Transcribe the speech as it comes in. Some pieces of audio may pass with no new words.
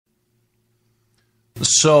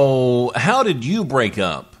So, how did you break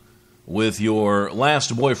up with your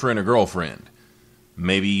last boyfriend or girlfriend?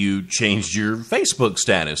 Maybe you changed your Facebook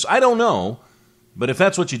status. I don't know. But if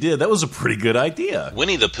that's what you did, that was a pretty good idea.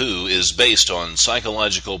 Winnie the Pooh is based on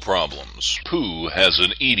psychological problems. Pooh has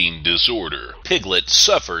an eating disorder. Piglet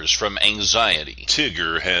suffers from anxiety.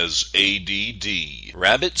 Tigger has ADD.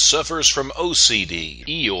 Rabbit suffers from OCD.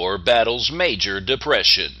 Eeyore battles major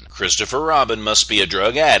depression. Christopher Robin must be a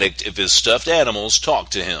drug addict if his stuffed animals talk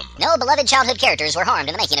to him. No beloved childhood characters were harmed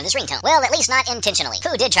in the making of this ringtone. Well, at least not intentionally.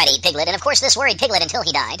 Pooh did try to eat Piglet, and of course this worried Piglet until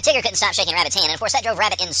he died. Tigger couldn't stop shaking Rabbit's hand, and of course that drove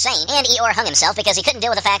Rabbit insane. And Eeyore hung himself because he couldn't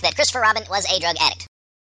deal with the fact that Christopher Robin was a drug addict.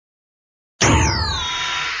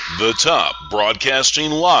 The Top,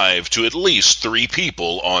 broadcasting live to at least 3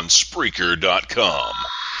 people on Spreaker.com.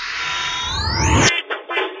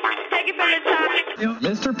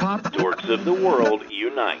 Mr. Pop. Dorks of the world,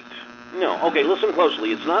 unite. No, okay, listen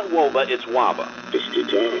closely. It's not Woba, it's Waba.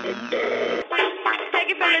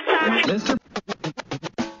 Mr.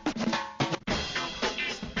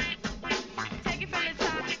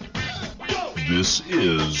 This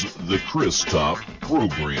is the Chris Top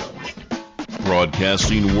Program,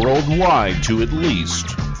 broadcasting worldwide to at least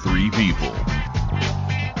 3 people.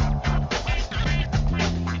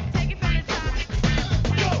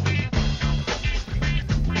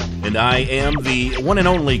 And I am the one and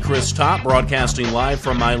only Chris Top, broadcasting live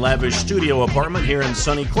from my lavish studio apartment here in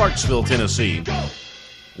sunny Clarksville, Tennessee,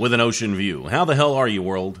 with an ocean view. How the hell are you,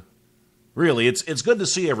 world? Really, it's good to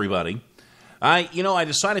see everybody. I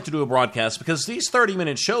decided to do a broadcast because these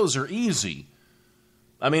 30-minute shows are easy.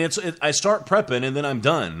 I mean, I start prepping and then I'm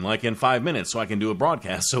done, like in 5 minutes, so I can do a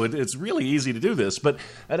broadcast. So it's really easy to do this. But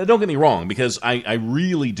don't get me wrong, because I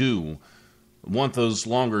really do want those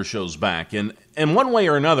longer shows back. And one way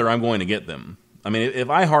or another, I'm going to get them. I mean, if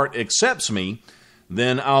iHeart accepts me,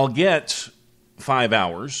 then I'll get 5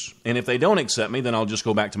 hours. And if they don't accept me, then I'll just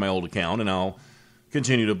go back to my old account and I'll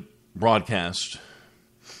continue to broadcast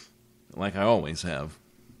like I always have.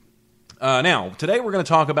 Now, today we're going to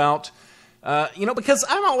talk about, because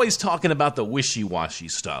I'm always talking about the wishy-washy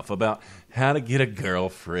stuff, about how to get a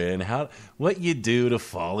girlfriend, what you do to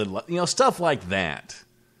fall in love, stuff like that.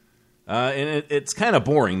 And it's kind of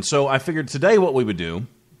boring, so I figured today what we would do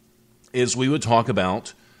is we would talk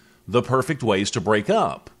about the perfect ways to break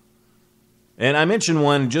up. And I mentioned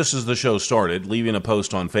one just as the show started, leaving a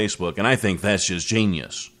post on Facebook, and I think that's just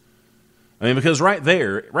genius. I mean, because right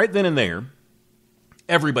then and there,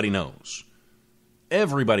 everybody knows.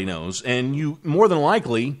 Everybody knows, and you more than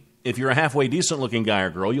likely, if you're a halfway decent-looking guy or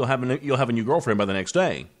girl, you'll have a new girlfriend by the next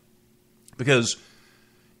day, because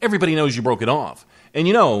everybody knows you broke it off. And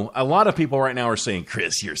a lot of people right now are saying,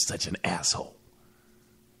 "Chris, you're such an asshole.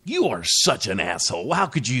 You are such an asshole. How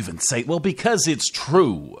could you even say?" Well, because it's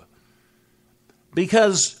true.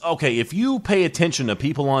 Because, okay, if you pay attention to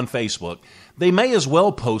people on Facebook, they may as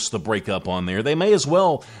well post the breakup on there. They may as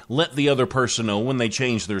well let the other person know when they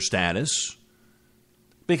change their status.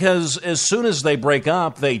 Because as soon as they break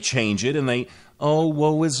up, they change it and oh,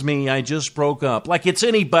 woe is me, I just broke up. Like it's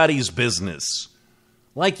anybody's business.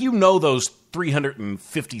 Like those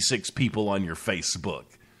 356 people on your Facebook.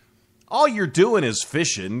 All you're doing is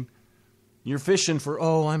fishing. You're fishing for,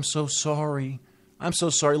 oh, I'm so sorry. I'm so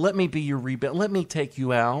sorry. Let me be your rebound. Let me take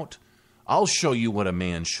you out. I'll show you what a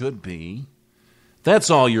man should be. That's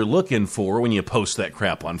all you're looking for when you post that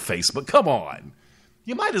crap on Facebook. Come on.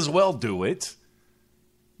 You might as well do it.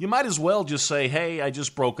 You might as well just say, hey, I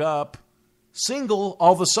just broke up. Single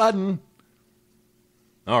all of a sudden.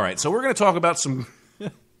 All right, so we're going to talk about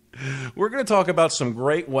some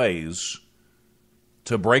great ways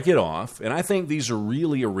to break it off, and I think these are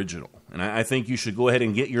really original. And I think you should go ahead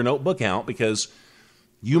and get your notebook out because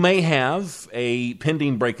you may have a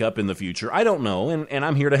pending breakup in the future. I don't know, and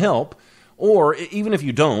I'm here to help. Or even if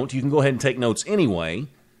you don't, you can go ahead and take notes anyway,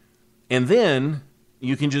 and then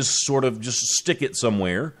you can just sort of just stick it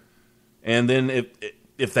somewhere. And then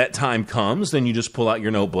if that time comes, then you just pull out your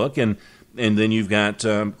notebook, and then you've got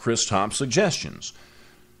Chris Top suggestions.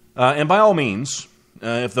 And by all means,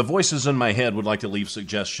 if the voices in my head would like to leave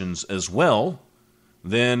suggestions as well,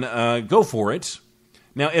 then go for it.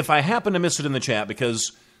 Now, if I happen to miss it in the chat,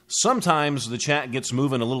 because sometimes the chat gets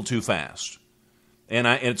moving a little too fast, and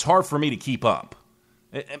it's hard for me to keep up.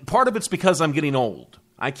 Part of it's because I'm getting old.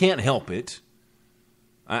 I can't help it.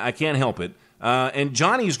 I can't help it. And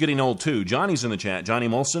Johnny's getting old too. Johnny's in the chat. Johnny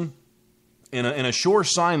Molson. And a sure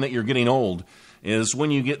sign that you're getting old is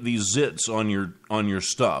when you get these zits on your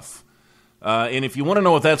stuff. And if you want to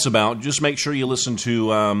know what that's about, just make sure you listen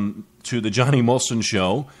to the Johnny Molson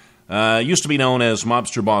show. Used to be known as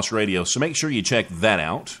Mobster Boss Radio, so make sure you check that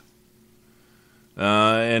out.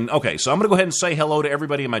 Okay, so I'm going to go ahead and say hello to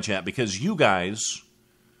everybody in my chat because you guys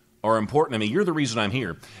are important to me. You're the reason I'm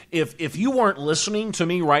here. If you weren't listening to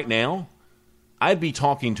me right now, I'd be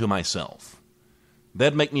talking to myself.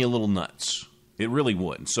 That'd make me a little nuts. It really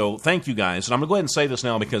would. So thank you guys. And I'm going to go ahead and say this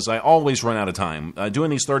now because I always run out of time. Doing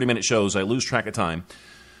these 30-minute shows, I lose track of time.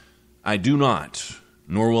 I do not,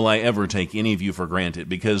 nor will I ever take any of you for granted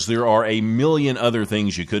because there are a million other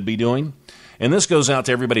things you could be doing. And this goes out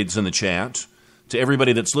to everybody that's in the chat, to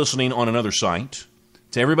everybody that's listening on another site,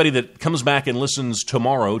 to everybody that comes back and listens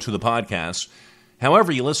tomorrow to the podcast.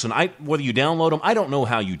 However you listen, whether you download them, I don't know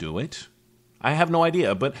how you do it. I have no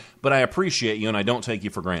idea, but I appreciate you and I don't take you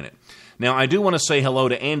for granted. Now, I do want to say hello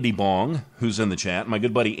to Andy Bong, who's in the chat, my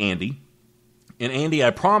good buddy Andy. And Andy,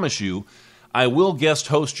 I promise you, I will guest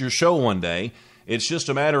host your show one day. It's just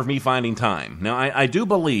a matter of me finding time. Now, I do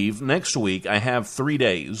believe next week I have 3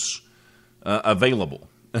 days available.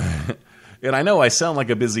 And I know I sound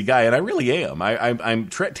like a busy guy, and I really am. I'm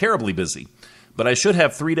terribly busy. But I should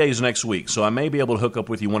have 3 days next week, so I may be able to hook up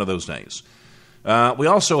with you one of those days. We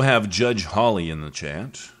also have Judge Holly in the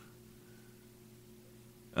chat.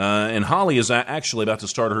 And Holly is actually about to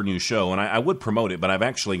start her new show, and I would promote it, but I've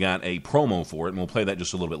actually got a promo for it, and we'll play that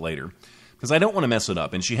just a little bit later, because I don't want to mess it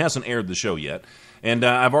up, and she hasn't aired the show yet. And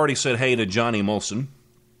I've already said hey to Johnny Molson.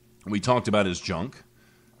 We talked about his junk.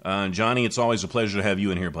 Johnny, it's always a pleasure to have you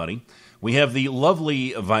in here, buddy. We have the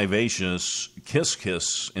lovely, vivacious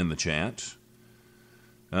Kiss in the chat.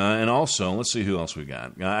 And also, let's see who else we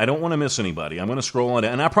got. I don't want to miss anybody. I'm going to scroll on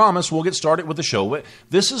down. And I promise we'll get started with the show. But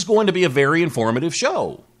this is going to be a very informative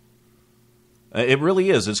show. It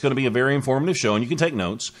really is. It's going to be a very informative show, and you can take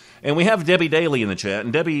notes. And we have Debbie Daly in the chat.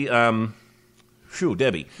 And Debbie,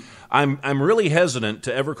 Debbie, I'm really hesitant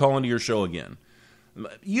to ever call into your show again.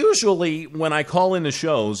 Usually, when I call into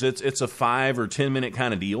shows, it's a 5 or 10 minute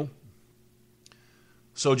kind of deal.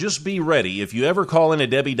 So just be ready. If you ever call in a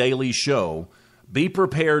Debbie Daly show, be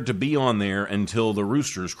prepared to be on there until the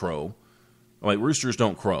roosters crow. Wait, roosters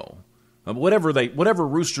don't crow. Whatever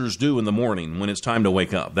roosters do in the morning when it's time to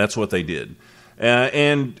wake up, that's what they did.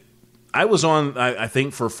 And I was on, I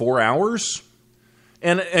think, for 4 hours.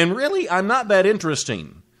 And really, I'm not that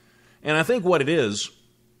interesting. And I think what it is,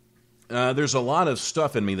 there's a lot of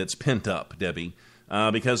stuff in me that's pent up, Debbie,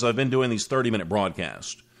 because I've been doing these 30-minute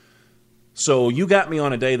broadcasts. So you got me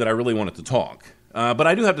on a day that I really wanted to talk. But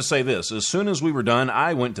I do have to say this. As soon as we were done,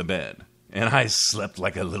 I went to bed. And I slept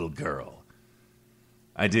like a little girl.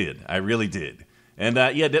 I did. I really did. And,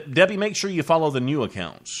 Debbie, make sure you follow the new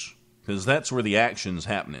accounts. Because that's where the action's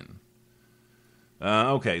happening.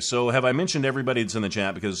 Okay, so have I mentioned everybody that's in the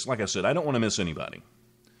chat? Because, like I said, I don't want to miss anybody.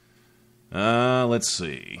 Let's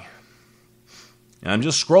see. I'm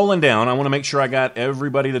just scrolling down. I want to make sure I got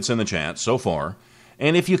everybody that's in the chat so far.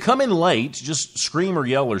 And if you come in late, just scream or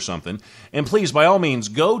yell or something. And please, by all means,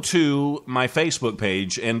 go to my Facebook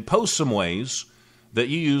page and post some ways that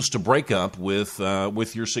you use to break up with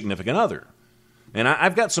your significant other. And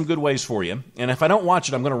I've got some good ways for you. And if I don't watch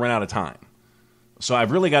it, I'm going to run out of time. So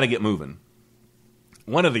I've really got to get moving.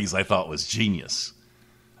 One of these I thought was genius.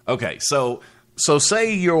 Okay, so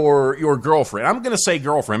say your girlfriend. I'm going to say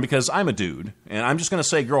girlfriend because I'm a dude. And I'm just going to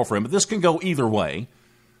say girlfriend. But this can go either way.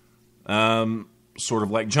 Sort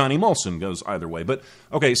of like Johnny Molson goes either way. But,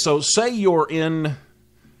 okay, so say you're and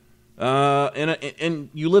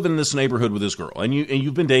you live in this neighborhood with this girl, and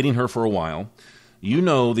you've been dating her for a while. You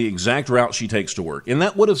know the exact route she takes to work. And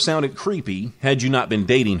that would have sounded creepy had you not been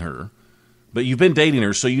dating her. But you've been dating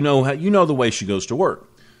her, so you know the way she goes to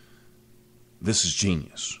work. This is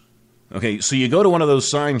genius. Okay, so you go to one of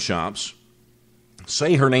those sign shops.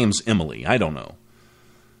 Say her name's Emily. I don't know.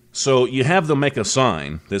 So you have them make a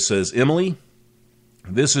sign that says, Emily,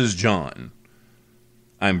 this is John.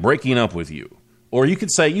 I'm breaking up with you. Or you could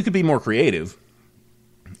be more creative.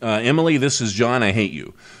 Emily, this is John. I hate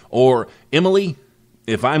you. Or, Emily,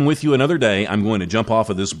 if I'm with you another day, I'm going to jump off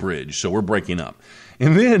of this bridge. So we're breaking up.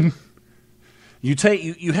 And then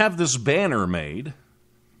you have this banner made.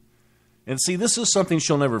 And see, this is something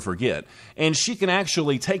she'll never forget. And she can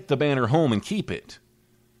actually take the banner home and keep it.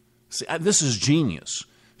 See, this is genius.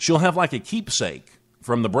 She'll have like a keepsake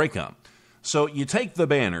from the breakup. So you take the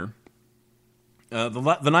banner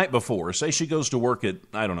the night before. Say she goes to work at,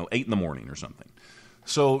 8 in the morning or something.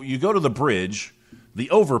 So you go to the bridge, the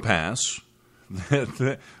overpass,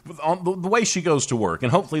 the way she goes to work.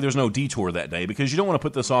 And hopefully there's no detour that day because you don't want to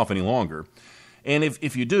put this off any longer. And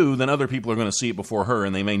if you do, then other people are going to see it before her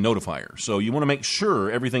and they may notify her. So you want to make sure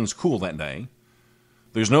everything's cool that day.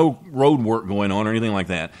 There's no road work going on or anything like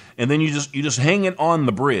that. And then you just hang it on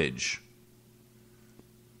the bridge.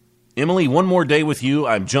 Emily, one more day with you,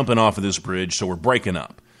 I'm jumping off of this bridge, so we're breaking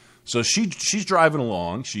up. So she's driving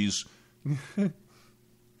along. She's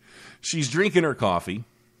drinking her coffee.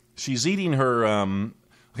 She's eating her,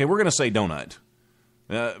 okay, we're going to say donut.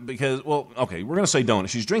 We're going to say donut.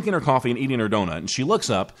 She's drinking her coffee and eating her donut, and she looks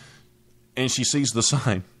up, and she sees the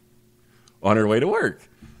sign on her way to work.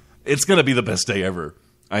 It's going to be the best day ever,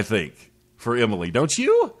 I think, for Emily. Don't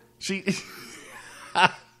you?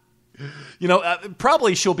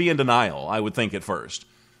 Probably she'll be in denial, I would think at first.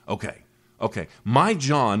 Okay. My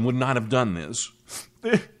John would not have done this.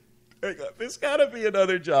 There's got to be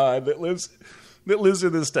another John that lives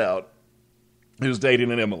in this town who's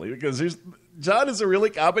dating an Emily, because John is a really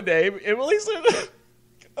common name. Emily said,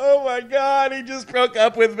 "Oh my God, he just broke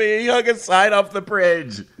up with me. He hung a sign off the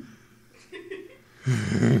bridge."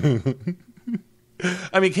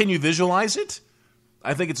 I mean, can you visualize it?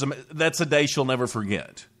 I think that's a day she'll never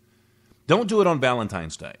forget. Don't do it on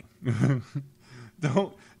Valentine's Day.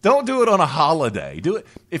 Don't do it on a holiday. Do it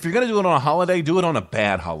if you're going to do it on a holiday. Do it on a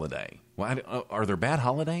bad holiday. Why are there bad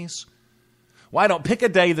holidays? Why don't pick a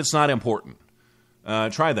day that's not important?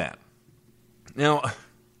 Try that. Now,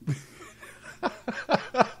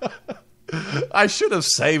 I should have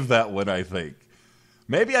saved that one. I think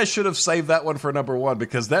maybe I should have saved that one for number one,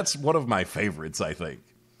 because that's one of my favorites. I think.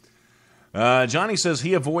 Johnny says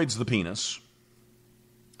he avoids the penis.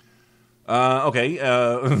 Okay.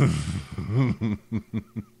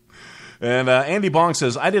 And Andy Bong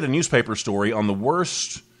says, I did a newspaper story on the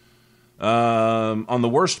worst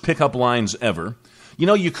pickup lines ever.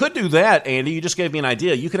 You could do that, Andy. You just gave me an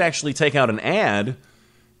idea. You could actually take out an ad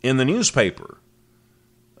in the newspaper.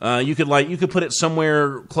 You could put it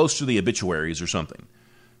somewhere close to the obituaries or something.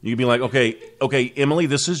 You could be like, okay, Emily,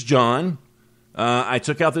 this is John. I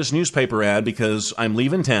took out this newspaper ad because I'm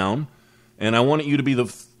leaving town, and I wanted you to be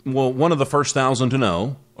one of the first 1,000 to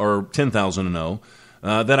know, or 10,000 to know,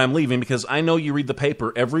 that I'm leaving, because I know you read the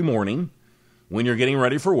paper every morning when you're getting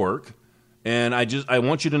ready for work, and I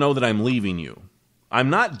want you to know that I'm leaving you. I'm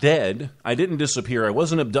not dead. I didn't disappear. I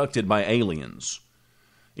wasn't abducted by aliens.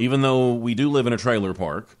 Even though we do live in a trailer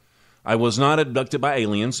park, I was not abducted by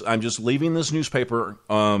aliens. I'm just leaving this newspaper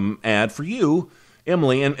ad for you,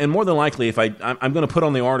 Emily, and more than likely, if I'm going to put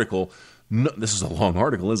on the article, no, this is a long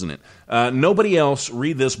article, isn't it? Nobody else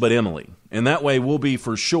read this but Emily. And that way we'll be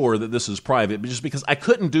for sure that this is private, just because I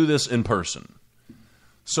couldn't do this in person.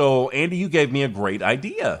 So, Andy, you gave me a great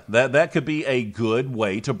idea. That could be a good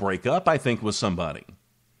way to break up, I think, with somebody.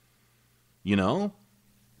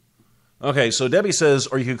 Okay, so Debbie says,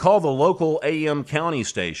 or you could call the local AM county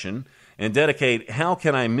station and dedicate "How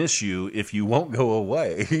Can I Miss You If You Won't Go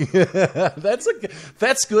Away?"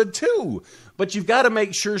 That's good too. But you've got to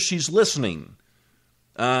make sure she's listening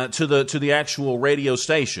to the actual radio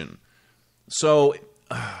station. So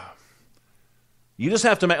you just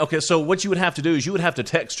have to make, okay, so what you would have to do is you would have to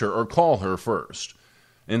text her or call her first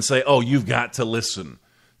and say, "Oh, you've got to listen.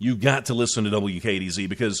 You've got to listen to WKDZ,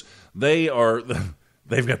 because they've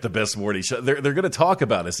got the best morning show. They're going to talk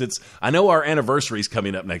about us. I know our anniversary is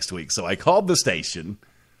coming up next week, so I called the station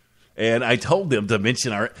and I told them to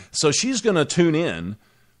mention our. So she's going to tune in,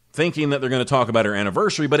 thinking that they're going to talk about her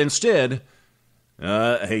anniversary, but instead,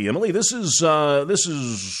 hey Emily, this is. Okay,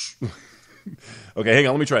 hang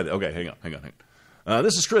on, let me try that. Okay, hang on.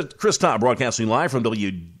 This is Chris Todd broadcasting live from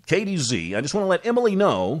WKDZ. I just want to let Emily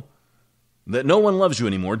know that no one loves you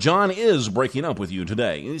anymore. John is breaking up with you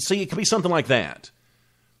today. See, it could be something like that.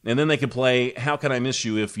 And then they could play, "How Can I Miss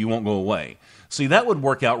You If You Won't Go Away?" See, that would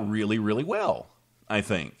work out really, really well, I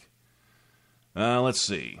think. Let's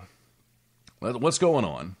see. What's going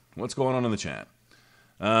on? What's going on in the chat?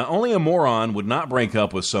 Only a moron would not break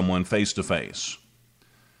up with someone face to face.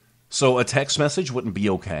 So a text message wouldn't be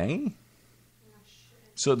okay?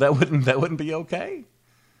 So that wouldn't be okay?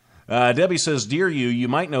 Debbie says, "Dear you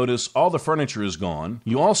might notice all the furniture is gone.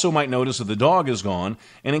 You also might notice that the dog is gone.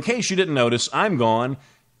 And in case you didn't notice, I'm gone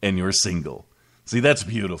and you're single." See, that's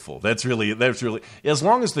beautiful. That's really, as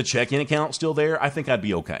long as the checking account's still there, I think I'd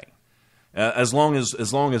be okay. As long as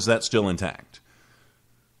that's still intact.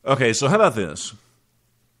 Okay, so how about this?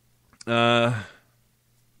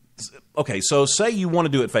 Okay, so say you want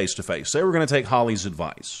to do it face to face. Say we're going to take Holly's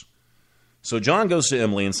advice. So John goes to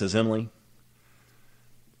Emily and says, "Emily,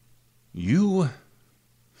 hang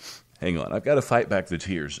on, I've got to fight back the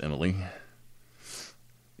tears, Emily.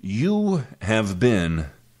 You have been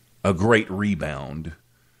a great rebound.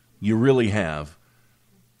 You really have.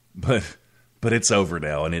 But it's over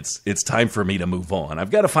now, and it's time for me to move on.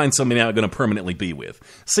 I've got to find somebody I'm going to permanently be with."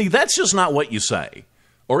 See, that's just not what you say.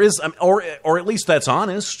 Or at least that's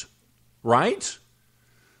honest, right?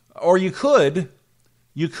 Or you could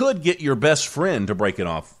You could get your best friend to break it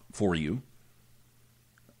off for you.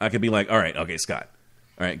 I could be like, all right, okay, Scott.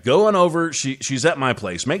 All right, go on over. She's at my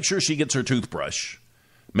place. Make sure she gets her toothbrush.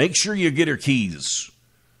 Make sure you get her keys.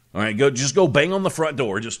 All right, just go bang on the front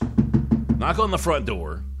door. Just knock on the front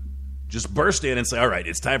door. Just burst in and say, all right,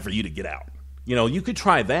 it's time for you to get out. You know, you could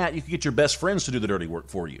try that. You could get your best friends to do the dirty work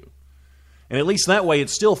for you. And at least that way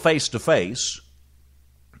it's still face-to-face.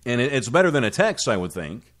 And it's better than a text, I would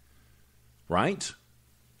think. Right?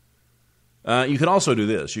 You could also do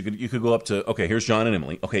this. You could go up to, okay, here's John and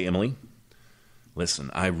Emily. Okay, Emily,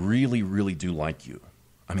 listen, I really, really do like you.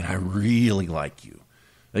 I mean, I really like you.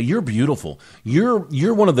 You're beautiful.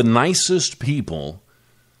 You're one of the nicest people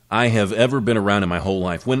I have ever been around in my whole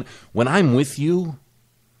life. When I'm with you,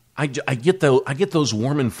 I get those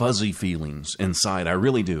warm and fuzzy feelings inside. I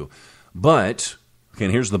really do. But, okay,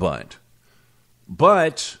 and here's the but.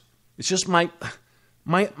 But it's just my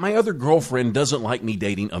other girlfriend doesn't like me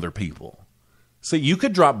dating other people. So you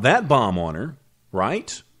could drop that bomb on her,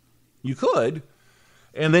 right? You could.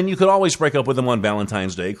 And then you could always break up with them on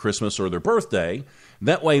Valentine's Day, Christmas, or their birthday.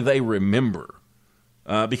 That way they remember.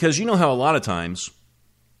 Because you know how a lot of times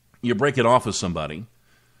you break it off with somebody,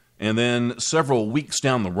 and then several weeks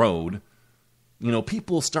down the road, you know,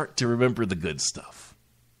 people start to remember the good stuff.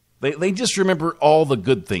 They just remember all the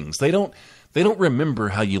good things. They don't remember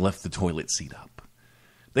how you left the toilet seat up.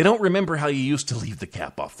 They don't remember how you used to leave the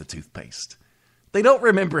cap off the toothpaste. They don't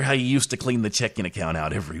remember how you used to clean the checking account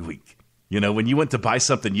out every week. You know, when you went to buy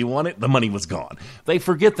something you wanted, the money was gone. They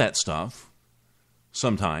forget that stuff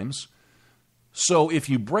sometimes. So if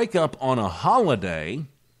you break up on a holiday,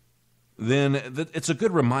 then it's a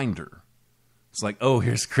good reminder. It's like, oh,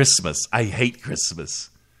 here's Christmas. I hate Christmas.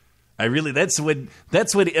 That's when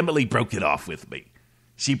Emily broke it off with me.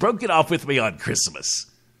 She broke it off with me on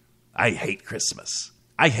Christmas. I hate Christmas.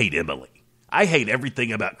 I hate Emily. I hate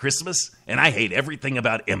everything about Christmas, and I hate everything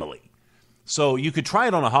about Emily. So you could try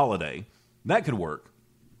it on a holiday. That could work.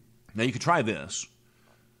 Now you could try this.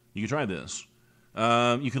 You could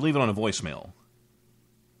leave it on a voicemail.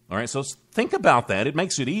 All right, so think about that. It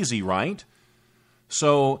makes it easy, right?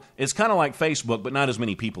 So it's kind of like Facebook, but not as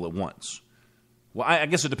many people at once. Well, I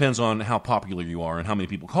guess it depends on how popular you are and how many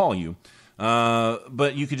people call you.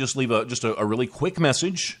 But you could just leave a really quick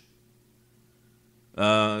message.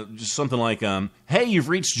 Just something like, hey, you've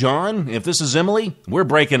reached John. If this is Emily, we're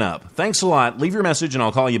breaking up. Thanks a lot. Leave your message and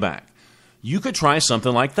I'll call you back. You could try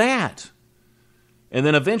something like that. And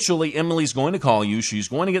then eventually Emily's going to call you. She's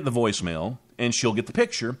going to get the voicemail and she'll get the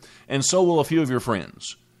picture. And so will a few of your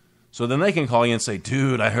friends. So then they can call you and say,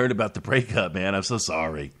 dude, I heard about the breakup, man. I'm so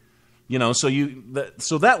sorry. You know, so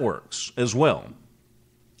that works as well.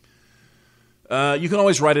 You can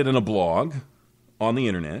always write it in a blog on the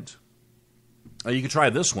internet. You could try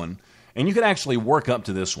this one, and you could actually work up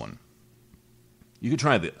to this one. You could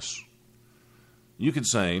try this. You could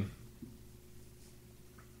say,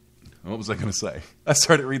 what was I going to say? I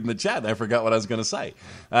started reading the chat, and I forgot what I was going to say.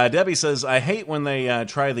 Debbie says, I hate when they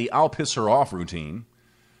try the I'll piss her off routine.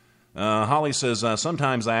 Holly says,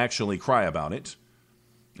 sometimes I actually cry about it.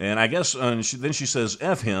 And I guess, then she says,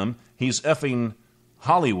 F him, he's effing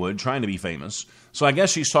Hollywood, trying to be famous. So I guess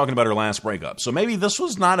she's talking about her last breakup. So maybe this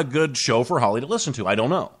was not a good show for Holly to listen to. I don't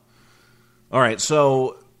know. All right,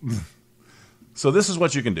 so this is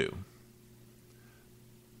what you can do.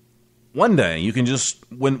 One day, you can just,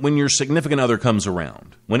 when your significant other comes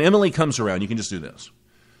around, when Emily comes around, you can just do this.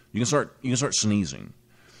 You can start sneezing.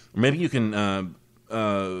 Or maybe you can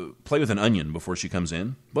play with an onion before she comes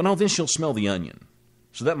in. But no, then she'll smell the onion.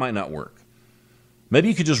 So that might not work. Maybe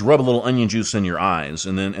you could just rub a little onion juice in your eyes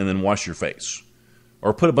and then wash your face.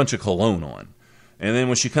 Or put a bunch of cologne on. And then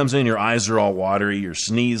when she comes in, your eyes are all watery, you're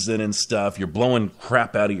sneezing and stuff, you're blowing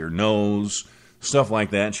crap out of your nose, stuff like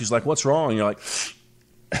that. And she's like, what's wrong? And you're like,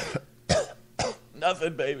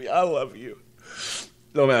 nothing, baby, I love you.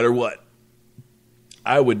 No matter what.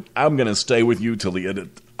 I'm going to stay with you till the end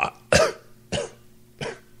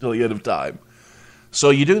of time. So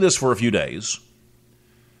you do this for a few days.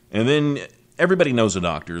 And then everybody knows a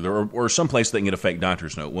doctor or someplace they can get a fake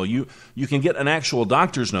doctor's note. Well, you can get an actual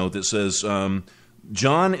doctor's note that says,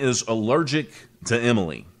 John is allergic to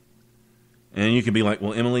Emily. And you can be like,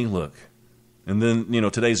 well, Emily, look. And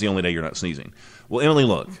then, today's the only day you're not sneezing. Well, Emily,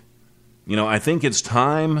 look. I think it's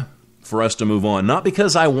time for us to move on. Not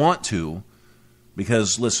because I want to,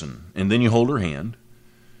 because, listen, and then you hold her hand.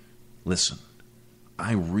 Listen,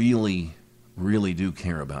 I really, really do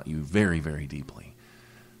care about you very, very deeply.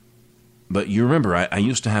 But you remember, I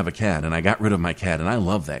used to have a cat, and I got rid of my cat, and I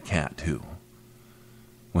love that cat, too.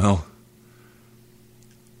 Well,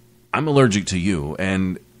 I'm allergic to you,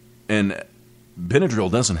 and Benadryl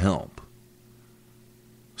doesn't help.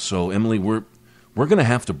 So, Emily, we're going to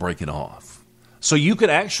have to break it off. So you could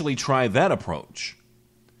actually try that approach.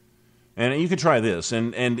 And you could try this.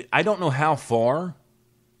 And I don't know how far.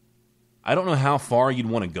 I don't know how far you'd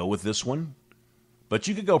want to go with this one. But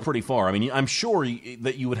you could go pretty far. I mean, I'm sure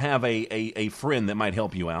that you would have a friend that might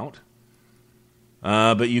help you out.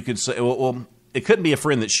 But you could say, well, it couldn't be a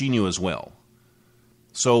friend that she knew as well.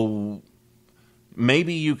 So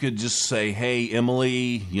maybe you could just say, hey,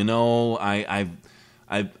 Emily, you know,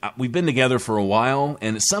 we've been together for a while,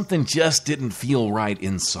 and something just didn't feel right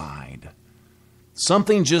inside.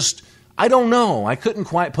 Something just, I don't know. I couldn't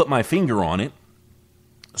quite put my finger on it.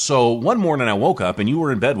 So one morning I woke up, and you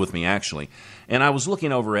were in bed with me, actually, and I was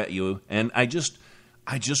looking over at you, and I just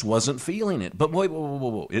wasn't feeling it. But wait.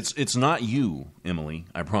 It's not you, Emily,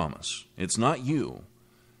 I promise. It's not you.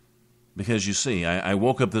 Because you see, I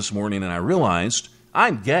woke up this morning, and I realized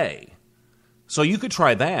I'm gay. So you could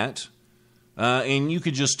try that. And you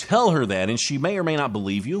could just tell her that, and she may or may not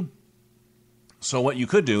believe you. So what you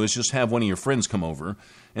could do is just have one of your friends come over,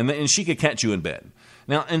 and she could catch you in bed.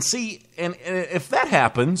 Now, and see, and if that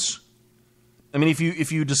happens, I mean,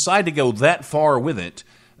 if you decide to go that far with it,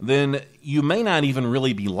 then you may not even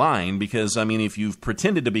really be lying, because, I mean, if you've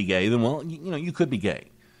pretended to be gay, then, well, you know, you could be gay.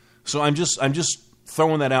 So I'm just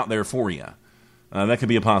throwing that out there for you. That could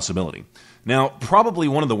be a possibility. Now, probably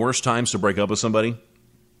one of the worst times to break up with somebody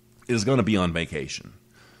is going to be on vacation.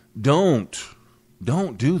 Don't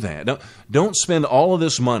do that. Don't spend all of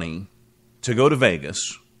this money to go to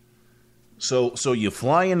Vegas. So you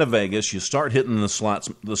fly into Vegas, you start hitting the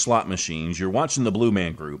slot machines, you're watching the Blue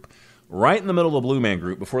Man Group. Right in the middle of the Blue Man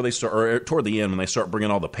Group, before they start, or toward the end when they start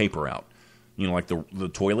bringing all the paper out, you know, like the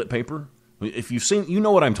toilet paper. If you've seen, you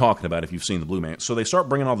know what I'm talking about if you've seen the Blue Man. So they start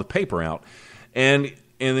bringing all the paper out, and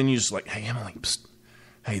then you just like, hey, Emily, psst.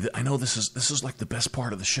 Hey, I know this is like the best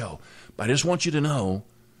part of the show, but I just want you to know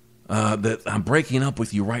that I'm breaking up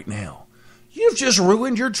with you right now. You've just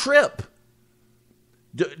ruined your trip.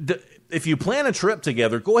 If you plan a trip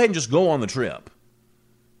together, go ahead and just go on the trip.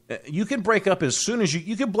 You can break up as soon as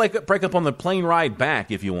you can break up on the plane ride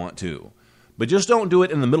back if you want to, but just don't do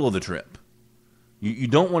it in the middle of the trip. You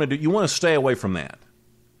don't want to do. You want to stay away from that.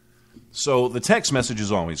 So the text message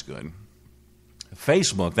is always good.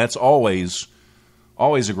 Facebook, that's always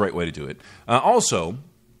a great way to do it. Also,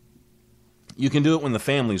 you can do it when the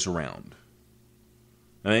family's around.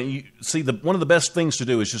 One of the best things to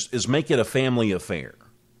do is make it a family affair.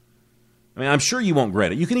 I mean, I'm sure you won't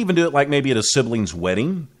regret it. You can even do it like maybe at a sibling's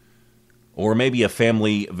wedding, or maybe a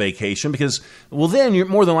family vacation, because, well, then you're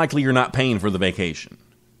more than likely you're not paying for the vacation.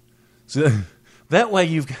 So that way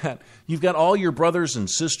you've got all your brothers and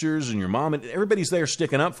sisters and your mom, and everybody's there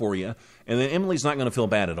sticking up for you, and then Emily's not going to feel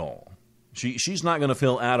bad at all. She's not going to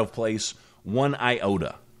feel out of place one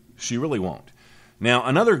iota. She really won't. Now,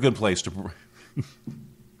 another good place to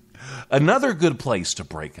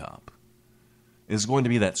break up is going to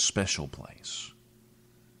be that special place.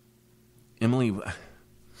 Emily,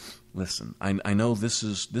 listen, I know this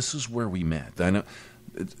is where we met. I know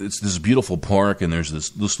it's this beautiful park, and there's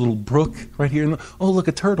this little brook right here. Oh, look,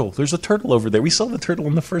 a turtle. There's a turtle over there. We saw the turtle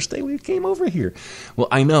on the first day we came over here. Well,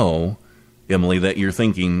 I know, Emily, that you're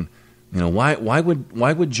thinking, you know,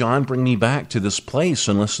 why would John bring me back to this place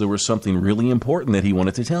unless there was something really important that he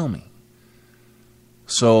wanted to tell me?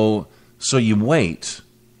 So you wait.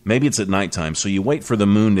 Maybe it's at nighttime. So you wait for the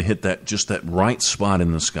moon to hit that right spot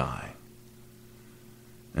in the sky.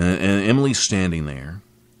 And Emily's standing there.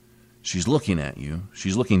 She's looking at you.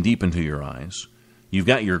 She's looking deep into your eyes. You've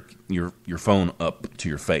got your phone up to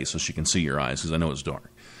your face so she can see your eyes, because I know it's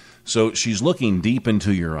dark. So she's looking deep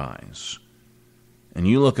into your eyes. And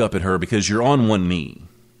you look up at her because you're on one knee.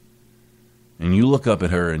 And you look up at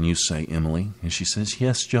her and you say, Emily. And she says,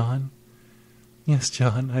 yes, John. Yes,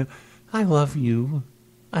 John, I love you.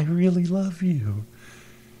 I really love you.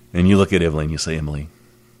 And you look at Emily and you say, Emily,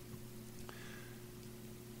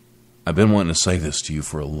 I've been wanting to say this to you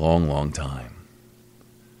for a long, long time.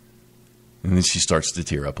 And then she starts to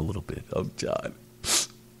tear up a little bit. Oh, John,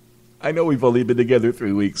 I know we've only been together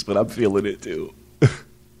 3 weeks, but I'm feeling it too.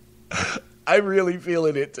 I'm really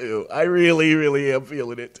feeling it too. I really, really am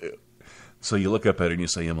feeling it too. So you look up at her and you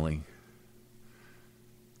say, Emily,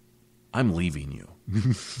 I'm leaving you.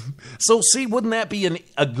 So see, wouldn't that be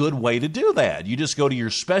a good way to do that? You just go to your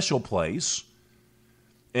special place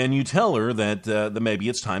and you tell her that maybe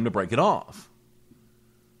it's time to break it off.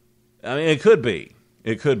 I mean, it could be.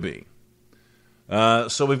 It could be.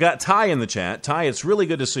 So we've got Ty in the chat. Ty, it's really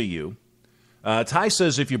good to see you. Ty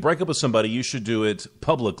says if you break up with somebody, you should do it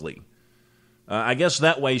publicly. I guess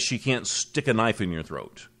that way she can't stick a knife in your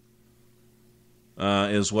throat.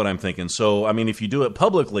 is what I'm thinking. So, I mean, if you do it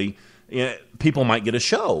publicly, people might get a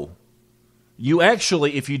show. You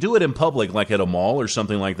actually, if you do it in public, like at a mall or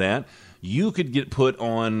something like that, you could get put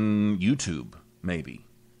on YouTube, maybe.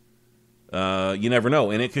 You never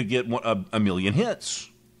know. And it could get a million hits.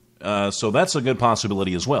 So that's a good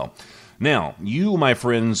possibility as well. Now, you, my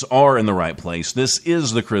friends, are in the right place. This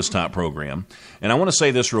is the Chris Top program. And I want to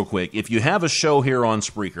say this real quick. If you have a show here on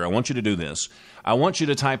Spreaker, I want you to do this. I want you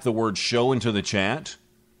to type the word show into the chat,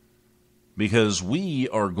 because we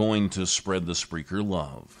are going to spread the Spreaker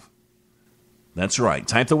love. That's right.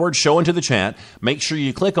 Type the word show into the chat. Make sure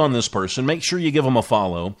you click on this person. Make sure you give them a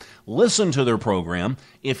follow. Listen to their program.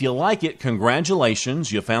 If you like it,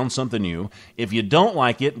 congratulations. You found something new. If you don't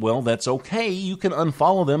like it, well, that's okay. You can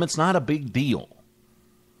unfollow them. It's not a big deal.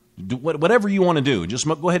 Do whatever you want to do. Just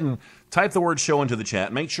go ahead and type the word show into the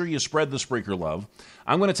chat. Make sure you spread the Spreaker love.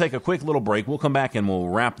 I'm going to take a quick little break. We'll come back and we'll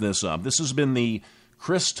wrap this up. This has been the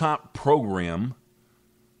Chris Top program.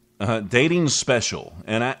 Dating special.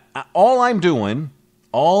 And all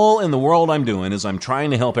in the world I'm doing is I'm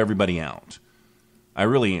trying to help everybody out. I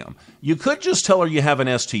really am. You could just tell her you have an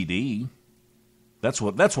STD. That's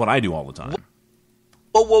what I do all the time.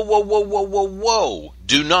 Whoa, whoa, whoa, whoa, whoa, whoa, whoa.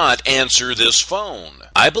 Do not answer this phone.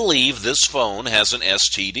 I believe this phone has an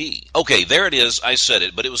STD. Okay, there it is. I said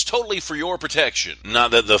it, but it was totally for your protection.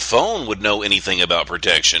 Not that the phone would know anything about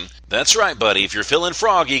protection. That's right, buddy. If you're feeling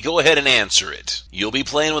froggy, go ahead and answer it. You'll be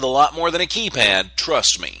playing with a lot more than a keypad,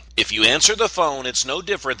 trust me. If you answer the phone, it's no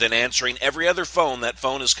different than answering every other phone that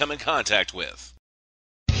phone has come in contact with.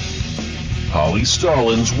 Holly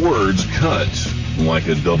Stallin's words cut like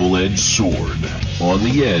a double-edged sword. On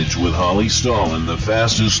the Edge with Holly Stallin, the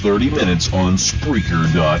fastest 30 minutes on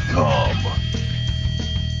Spreaker.com.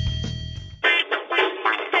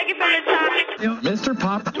 Take it from the top. Mr.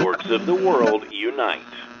 Pop. Dorks of the world, unite.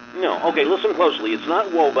 No, okay, listen closely. It's not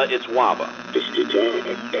WOBA, it's WABA. Take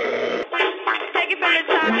it from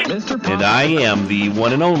the top. Mr. Pop. And I am the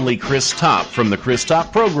one and only Chris Top from the Chris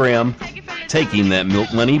Top program, taking that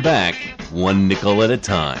milk money back one nickel at a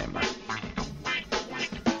time.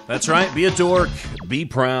 That's right. Be a dork. Be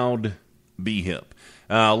proud. Be hip.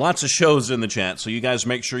 Lots of shows in the chat, so you guys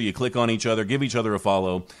make sure you click on each other, give each other a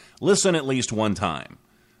follow, listen at least one time.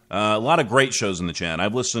 A lot of great shows in the chat.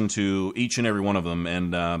 I've listened to each and every one of them,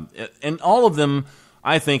 and all of them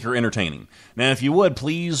I think are entertaining. Now, if you would,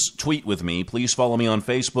 please tweet with me. Please follow me on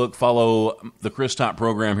Facebook. Follow the Chris Top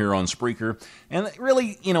program here on Spreaker. And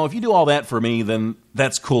really, if you do all that for me, then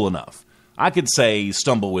that's cool enough. I could say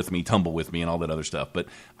stumble with me, tumble with me, and all that other stuff, but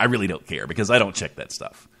I really don't care because I don't check that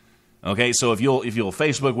stuff. Okay, so if you'll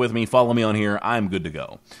Facebook with me, follow me on here, I'm good to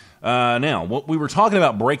go. Now, what we were talking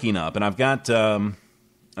about breaking up, and I've got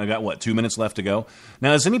 2 minutes left to go.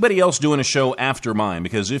 Now, is anybody else doing a show after mine?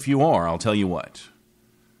 Because if you are, I'll tell you what.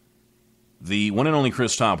 The one and only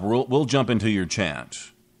Chris Top will jump into your chat,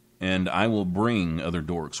 and I will bring other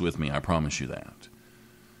dorks with me. I promise you that.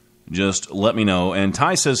 Just let me know. And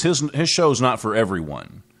Ty says his show's not for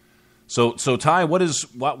everyone. So Ty,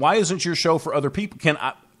 why isn't your show for other people?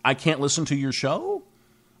 I can't listen to your show?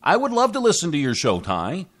 I would love to listen to your show,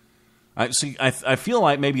 Ty. I feel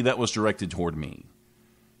like maybe that was directed toward me.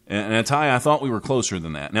 And Ty, I thought we were closer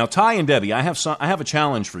than that. Now, Ty and Debbie, I have a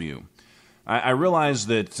challenge for you. I realize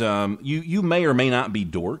that you may or may not be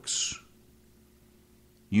dorks.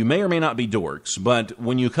 You may or may not be dorks, but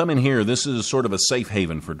when you come in here, this is sort of a safe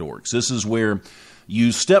haven for dorks. This is where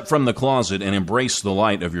you step from the closet and embrace the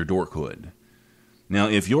light of your dorkhood. Now,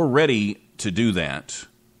 if you're ready to do that,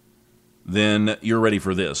 then you're ready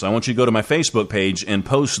for this. I want you to go to my Facebook page and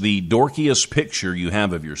post the dorkiest picture you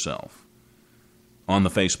have of yourself on the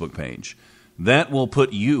Facebook page. That will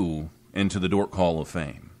put you into the Dork Hall of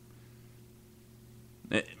Fame.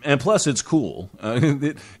 And plus, it's cool.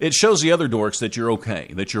 It shows the other dorks that you're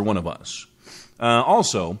okay, that you're one of us.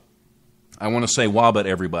 Also, I want to say WABA to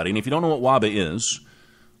everybody. And if you don't know what WABA is,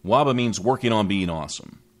 WABA means working on being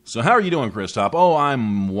awesome. So how are you doing, Chris Top? Oh,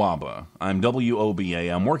 I'm WABA. I'm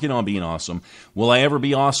WOBA. I'm working on being awesome. Will I ever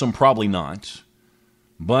be awesome? Probably not.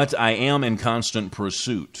 But I am in constant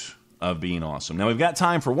pursuit of being awesome. Now, we've got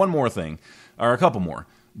time for one more thing, or a couple more.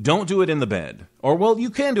 Don't do it in the bed. Or, well, you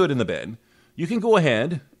can do it in the bed. You can go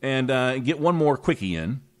ahead and get one more quickie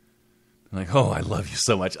in. Like, oh, I love you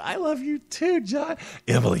so much. I love you too, John.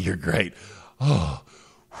 Emily, you're great. Oh,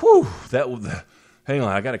 whew. Hang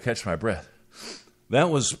on, I got to catch my breath. That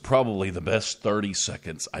was probably the best 30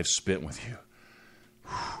 seconds I've spent with you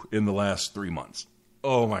in the last 3 months.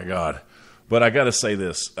 Oh, my God. But I got to say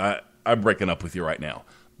this. I'm breaking up with you right now.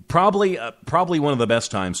 Probably one of the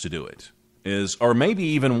best times to do it is, or maybe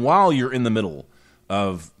even while you're in the middle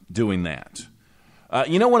of doing that,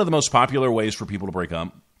 You know one of the most popular ways for people to break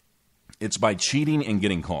up? It's by cheating and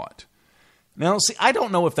getting caught. Now, see, I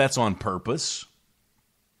don't know if that's on purpose.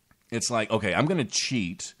 It's like, okay, I'm going to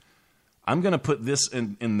cheat. I'm going to put this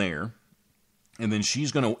in there. And then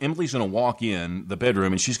Emily's going to walk in the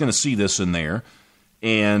bedroom and she's going to see this in there.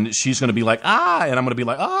 And she's going to be like, ah, and I'm going to be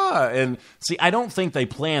like, ah. And see, I don't think they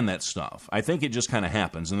plan that stuff. I think it just kind of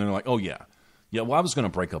happens. And they're like, oh, yeah. Yeah, well, I was going to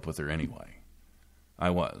break up with her anyway. I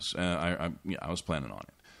was. I was planning on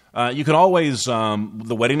it. You can always,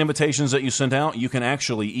 the wedding invitations that you sent out, you can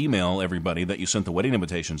actually email everybody that you sent the wedding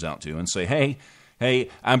invitations out to and say, hey,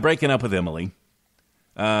 I'm breaking up with Emily.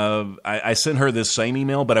 I sent her this same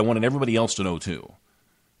email, but I wanted everybody else to know too.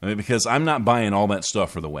 I mean, because I'm not buying all that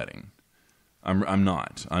stuff for the wedding. I'm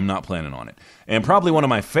not. I'm not planning on it. And probably one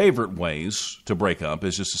of my favorite ways to break up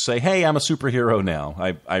is just to say, hey, I'm a superhero now.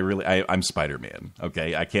 I'm Spider-Man.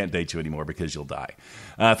 Okay, I can't date you anymore because you'll die.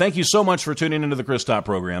 Thank you so much for tuning into the Chris Top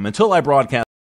program. Until I broadcast